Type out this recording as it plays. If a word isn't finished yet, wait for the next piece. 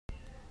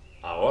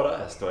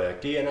Ahora estoy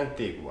aquí en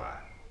Antigua.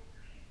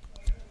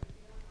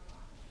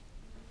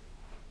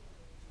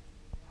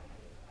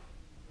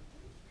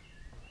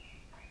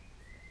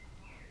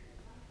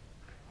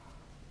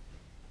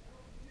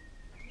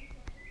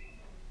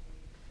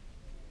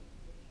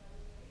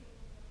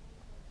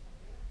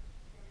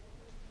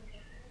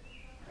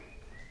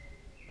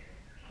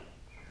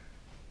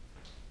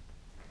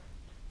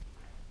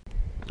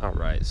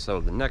 Alright,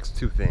 so the next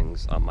two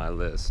things on my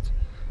list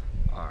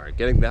are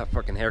getting that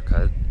fucking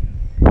haircut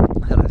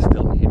that I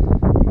still need,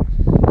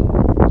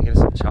 getting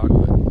some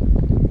chocolate,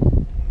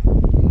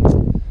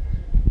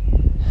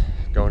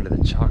 going to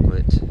the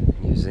chocolate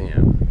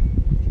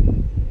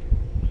museum.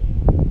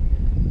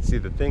 See,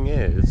 the thing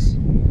is,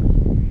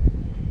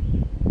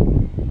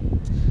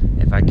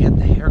 if I get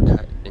the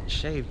haircut and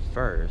shave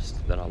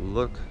first, then I'll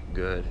look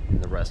good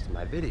in the rest of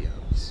my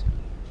videos.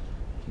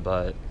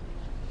 But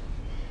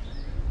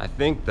I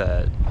think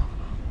that,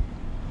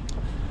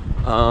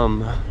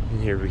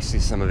 here we see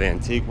some of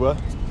Antigua.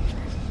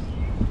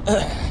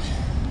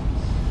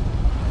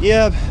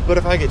 Yeah, but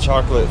if I get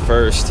chocolate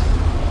first,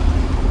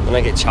 then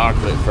I get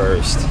chocolate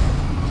first.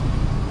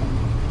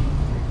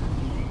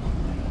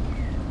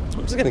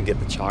 I'm just gonna get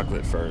the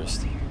chocolate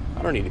first.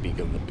 I don't need to be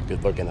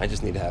good looking, I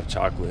just need to have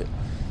chocolate,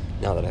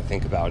 now that I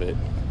think about it.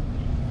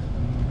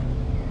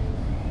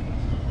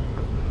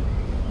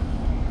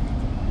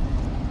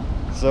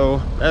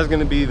 So that's going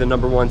to be the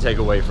number one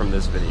takeaway from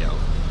this video,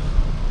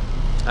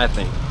 I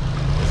think,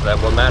 is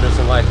that what matters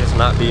in life is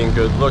not being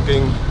good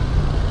looking,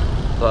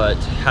 but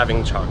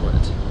having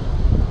chocolate.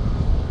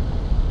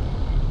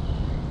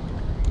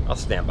 I'll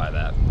stand by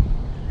that.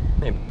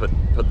 Maybe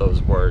put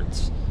those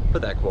words,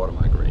 put that quote on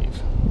my grave.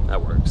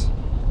 That works.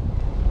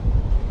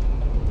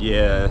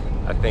 Yeah,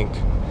 I think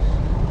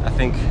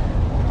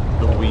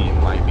the weed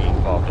might be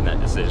involved in that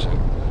decision,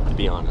 to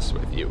be honest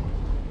with you.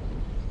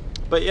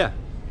 But yeah.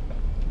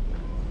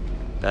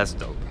 That's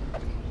dope.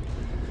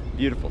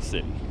 Beautiful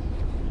city.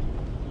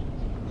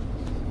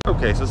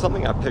 Okay, so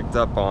something I picked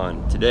up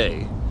on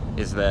today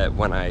is that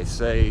when I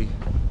say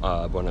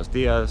buenos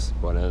dias,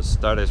 buenas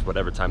tardes,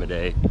 whatever time of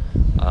day,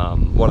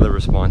 one of the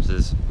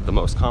responses, the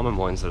most common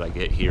ones that I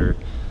get here,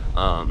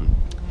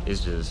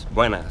 is just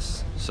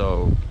buenas.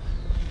 So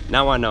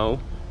now I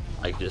know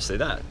I can just say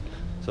that.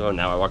 So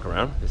now I walk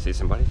around, I see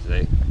somebody,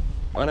 say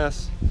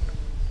buenas.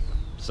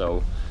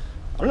 So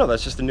I don't know,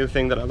 that's just a new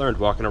thing that I learned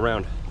walking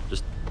around.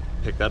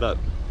 Pick that up.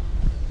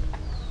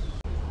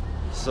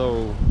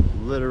 So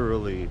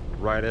literally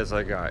right as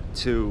I got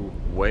to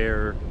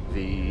where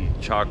the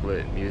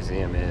chocolate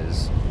museum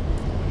is,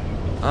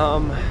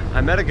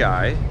 I met a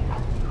guy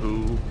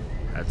who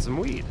had some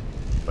weed,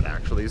 but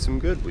actually some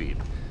good weed.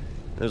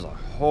 There's a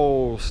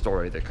whole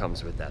story that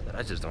comes with that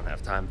I just don't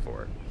have time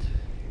for.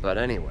 But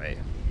anyway,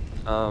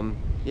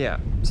 yeah,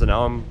 so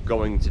now I'm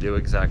going to do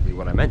exactly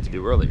what I meant to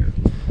do earlier.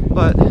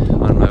 But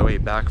on my way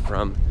back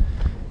from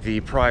the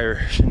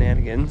prior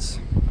shenanigans,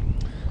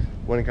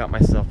 went and got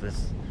myself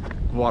this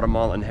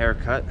Guatemalan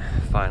haircut,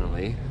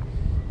 finally.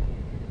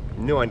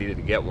 Knew I needed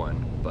to get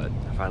one, but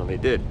I finally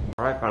did.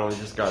 Alright, finally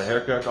just got a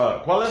haircut.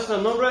 ¿Cuál es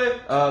el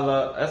nombre?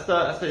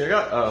 Esta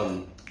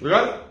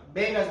lugar?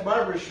 Vegas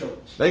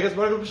Barbershop. Vegas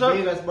Barbershop?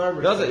 Vegas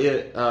Barbershop. That's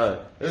it, yeah.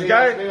 This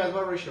guy? Vegas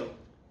Barbershop.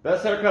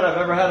 Best haircut I've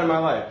ever had in my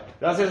life.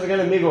 Gracias again,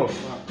 amigo.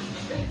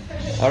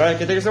 Alright,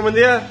 que tengas un buen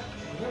día.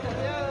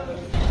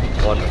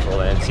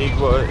 Wonderful.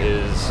 Antigua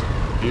is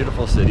a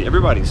beautiful city.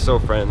 Everybody's so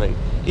friendly,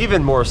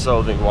 even more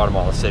so than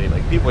Guatemala City.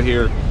 Like, people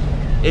here,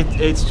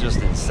 it's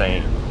just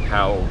insane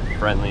how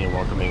friendly and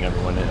welcoming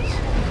everyone is.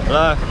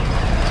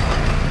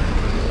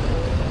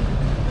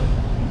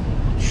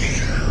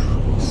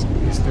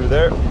 Squeeze through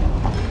there.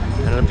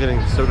 And I'm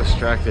getting so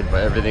distracted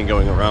by everything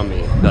going around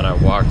me that I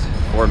walked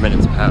 4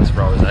 minutes past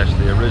where I was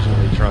actually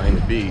originally trying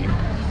to be.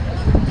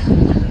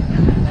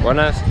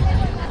 Buenas.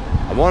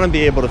 I want to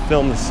be able to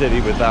film the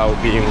city without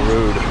being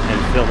rude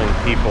and filming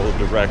people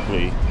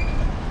directly.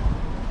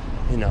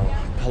 You know,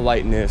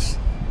 politeness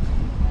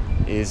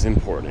is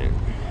important.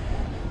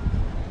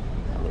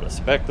 El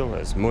respeto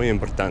es muy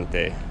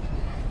importante.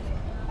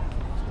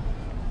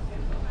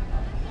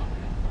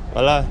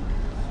 Hola.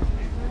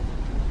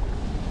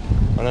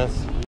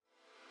 Buenas.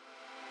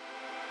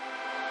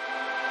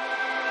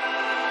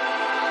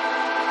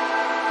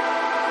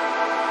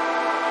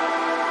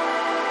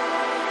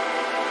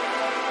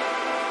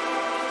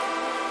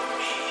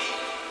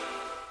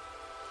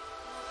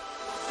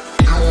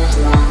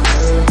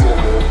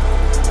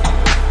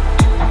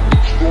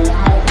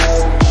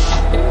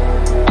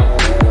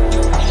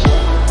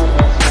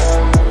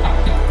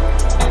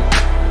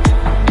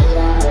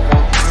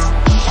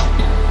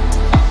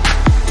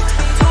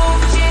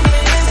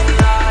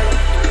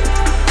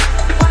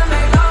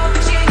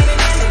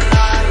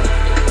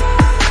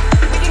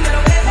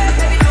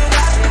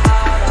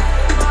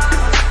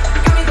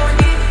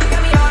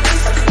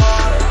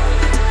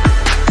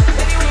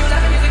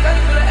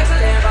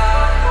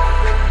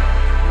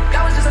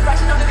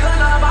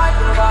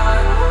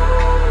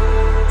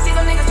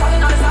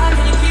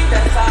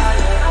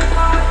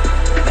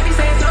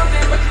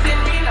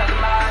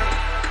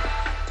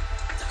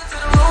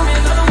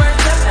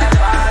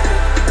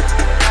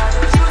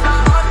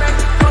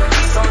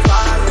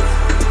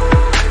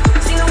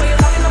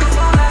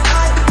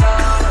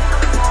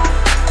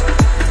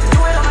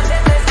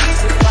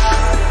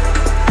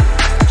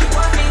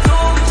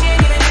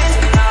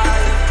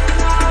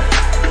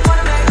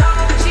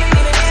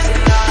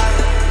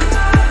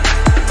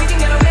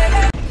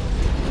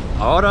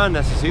 Ahora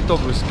necesito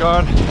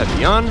buscar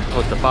avión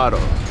o tapado.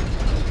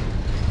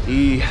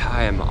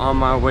 I am on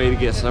my way to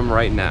get some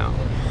right now.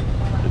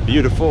 The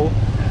beautiful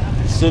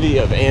city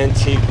of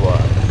Antigua.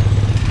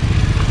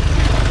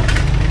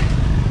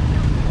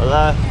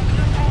 Hola.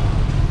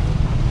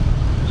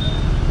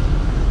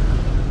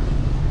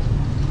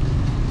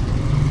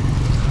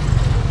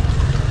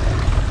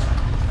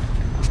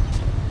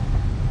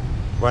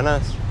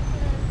 Buenas.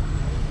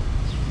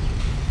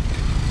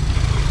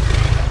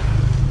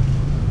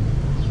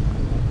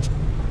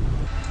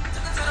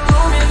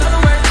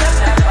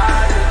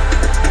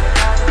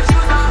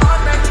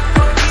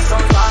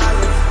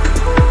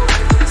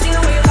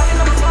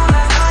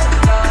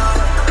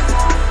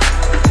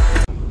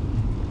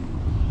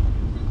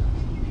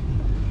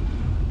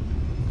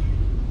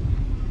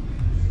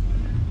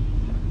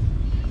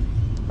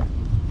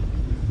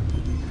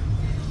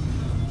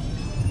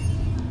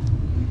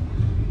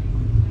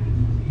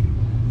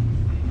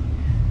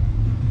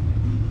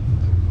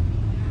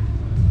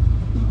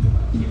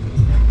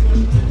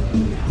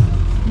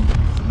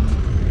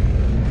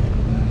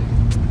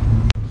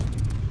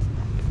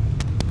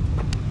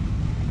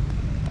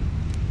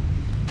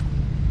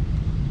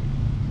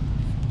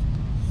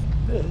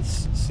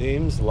 This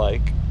seems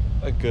like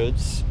a good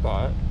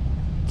spot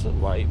to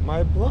light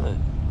my blunt.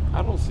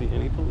 I don't see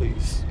any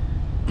police.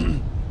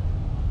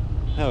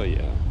 Hell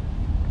yeah.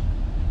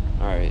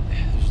 Alright,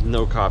 there's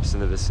no cops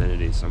in the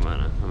vicinity, so I'm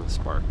gonna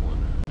spark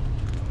one.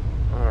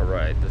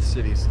 Alright, the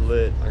city's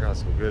lit. I got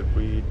some good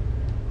weed.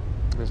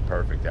 It's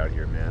perfect out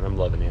here, man. I'm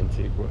loving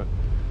Antigua.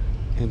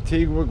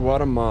 Antigua,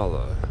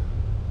 Guatemala.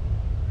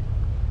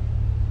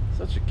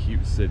 Such a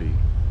cute city.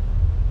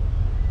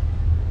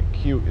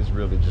 Cute is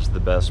really just the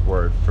best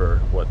word for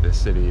what this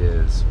city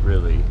is,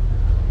 really.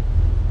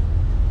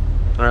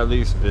 Or at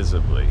least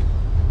visibly.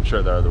 I'm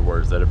sure there are other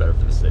words that are better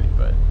for the city,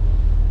 but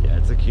yeah,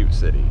 it's a cute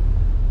city.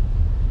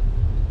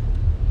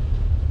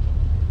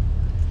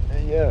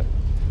 And yeah,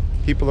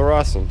 people are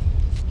awesome.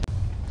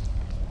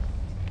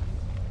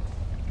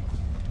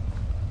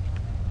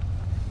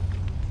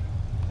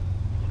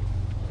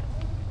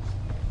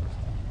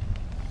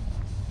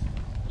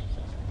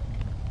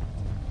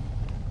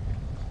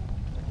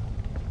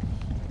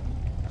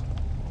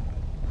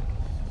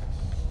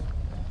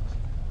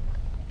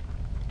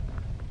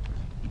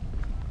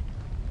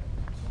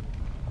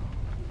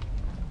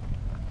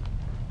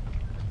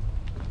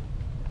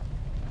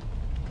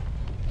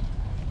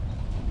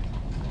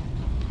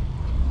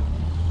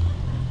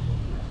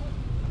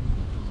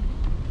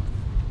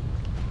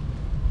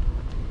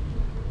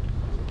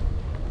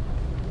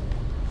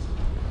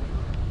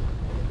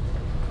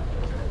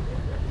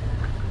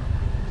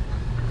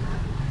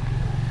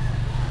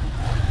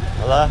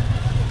 Hola.